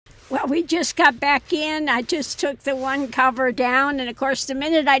Well, we just got back in. I just took the one cover down, and of course, the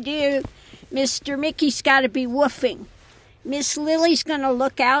minute I do, Mr. Mickey's got to be woofing. Miss Lily's going to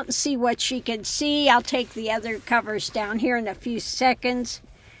look out and see what she can see. I'll take the other covers down here in a few seconds.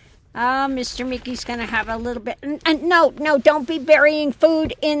 Mr. Mickey's going to have a little bit... No, don't be burying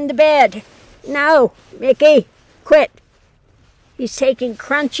food in the bed. No, Mickey, quit. He's taking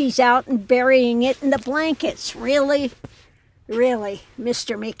crunchies out and burying it in the blankets. Really? Really,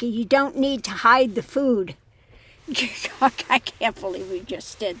 Mr. Mickey, you don't need to hide the food. I can't believe we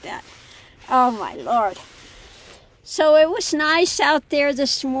just did that. Oh, my Lord. So it was nice out there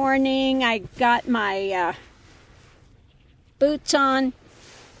this morning. I got my boots on,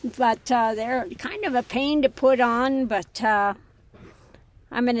 but they're kind of a pain to put on, but I'm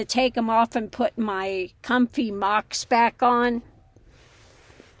going to take them off and put my comfy mocks back on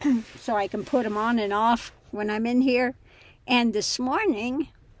so I can put them on and off when I'm in here. And this morning,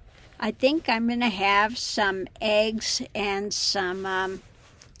 I think I'm going to have some eggs and some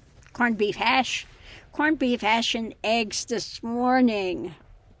corned beef hash. Corned beef hash and eggs this morning.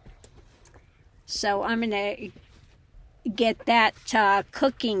 So I'm going to get that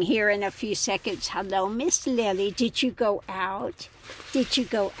cooking here in a few seconds. Hello, Miss Lily. Did you go out? Did you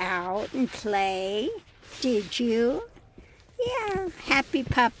go out and play? Did you? Yeah, happy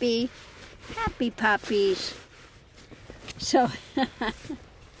puppy. Happy puppies. So...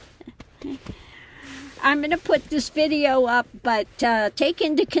 I'm going to put this video up, but take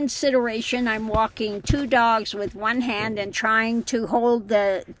into consideration I'm walking two dogs with one hand and trying to hold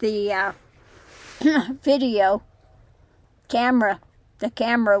the video camera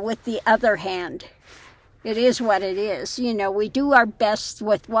with the other hand. It is what it is. You know, we do our best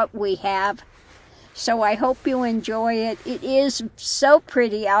with what we have. So I hope you enjoy it. It is so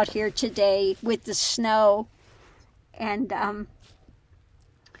pretty out here today with the snow. And,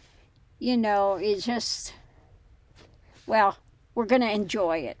 you know, it's just, well, we're going to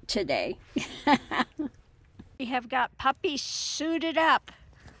enjoy it today. We have got puppies suited up.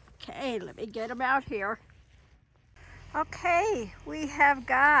 Okay, let me get them out here. Okay, we have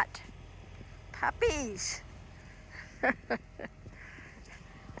got puppies.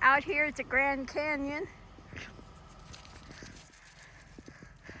 Out here at the Grand Canyon.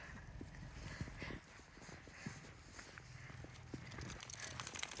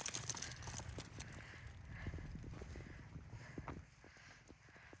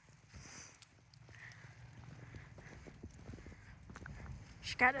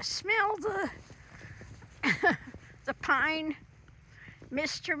 Got to smell the pine.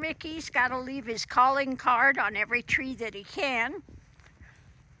 Mr. Mickey's got to leave his calling card on every tree that he can.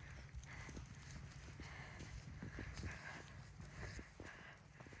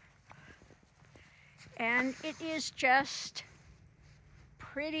 And it is just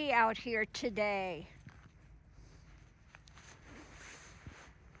pretty out here today.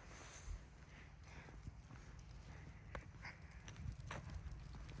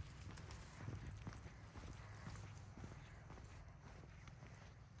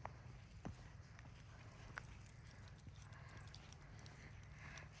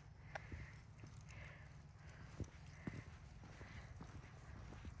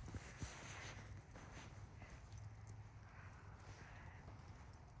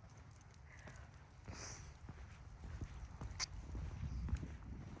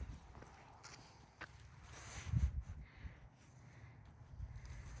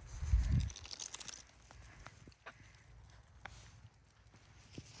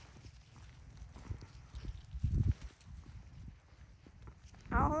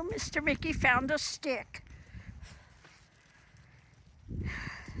 Oh, Mr. Mickey found a stick.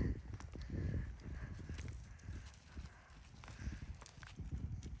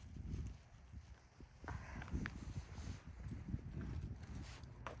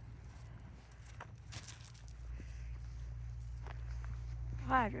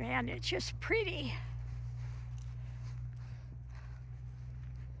 Oh, man, it's just pretty.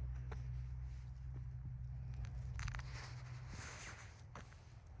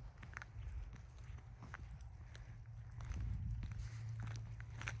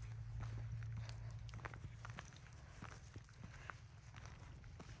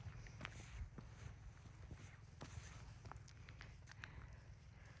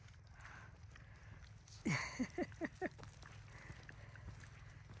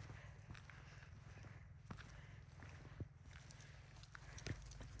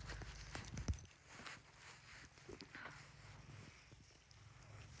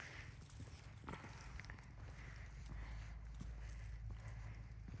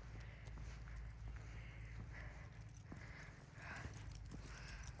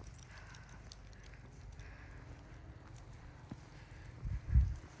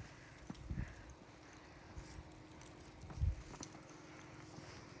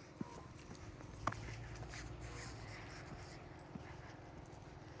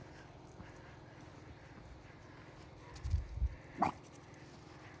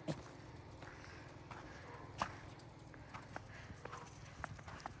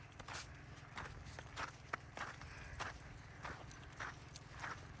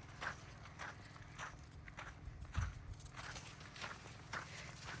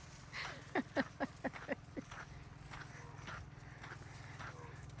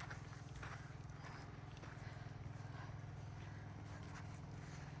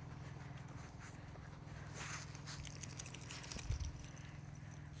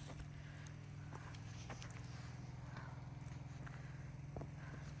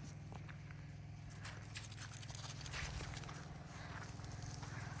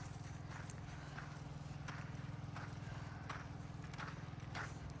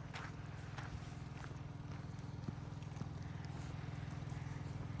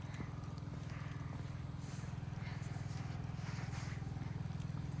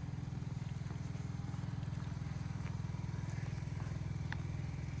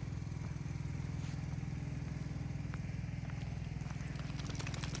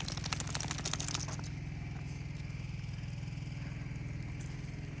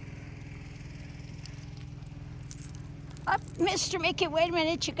 Up, Mr. Mickey, wait a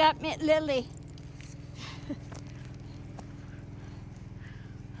minute, you got Lily.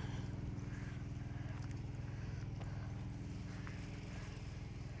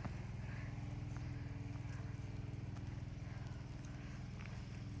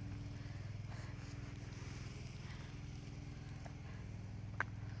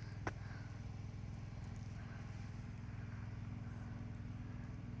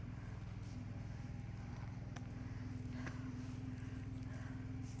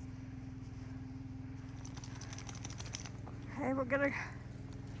 Okay, we're gonna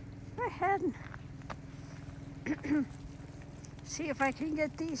go ahead and see if I can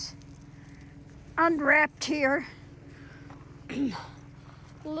get these unwrapped here. A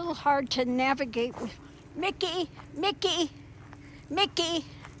little hard to navigate with. Mickey, Mickey, Mickey.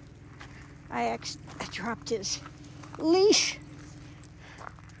 I dropped his leash.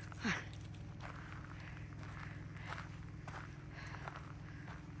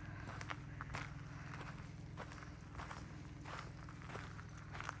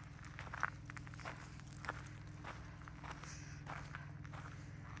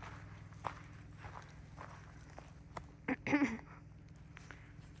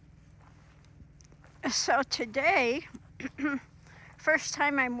 So today, first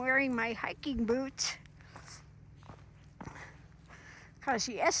time I'm wearing my hiking boots, because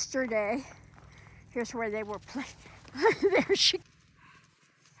yesterday, here's where they were playing. There she.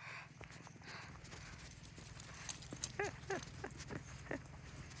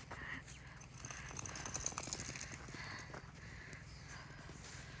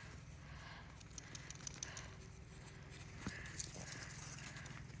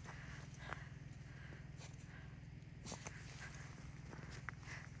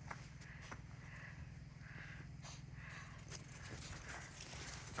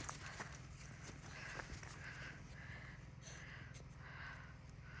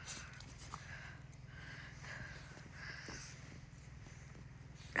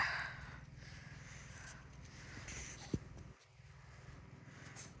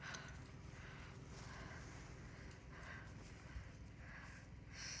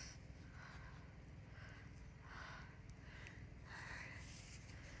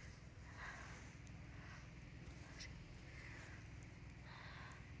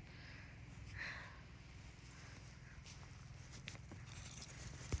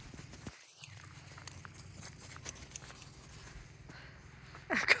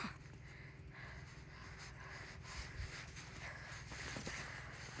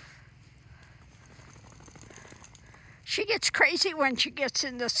 She gets crazy when she gets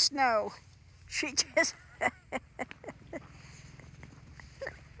in the snow. She just.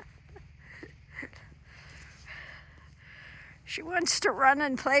 She wants to run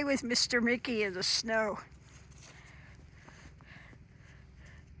and play with Mr. Mickey in the snow.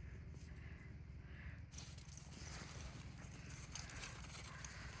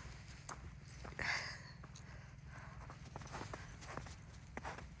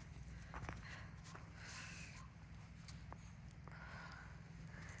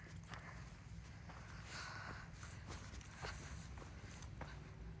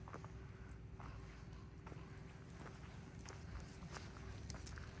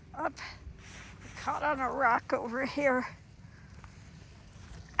 Up, caught on a rock over here.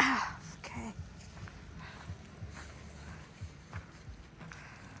 Okay.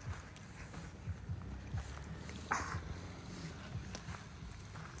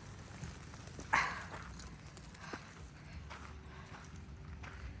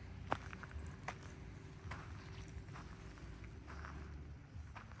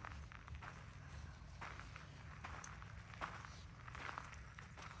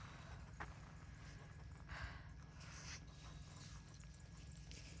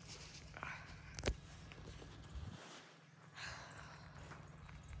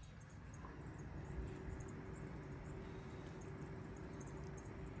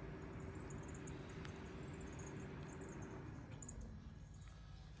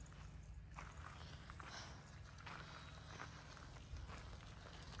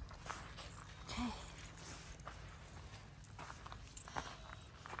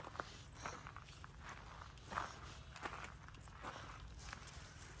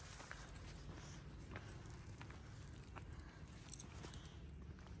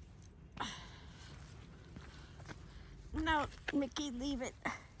 No, Mickey, leave it.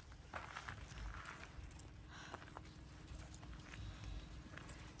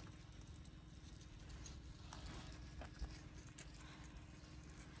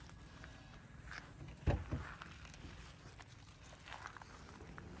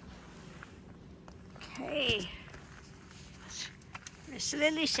 Okay. Miss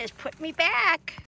Lily says, put me back.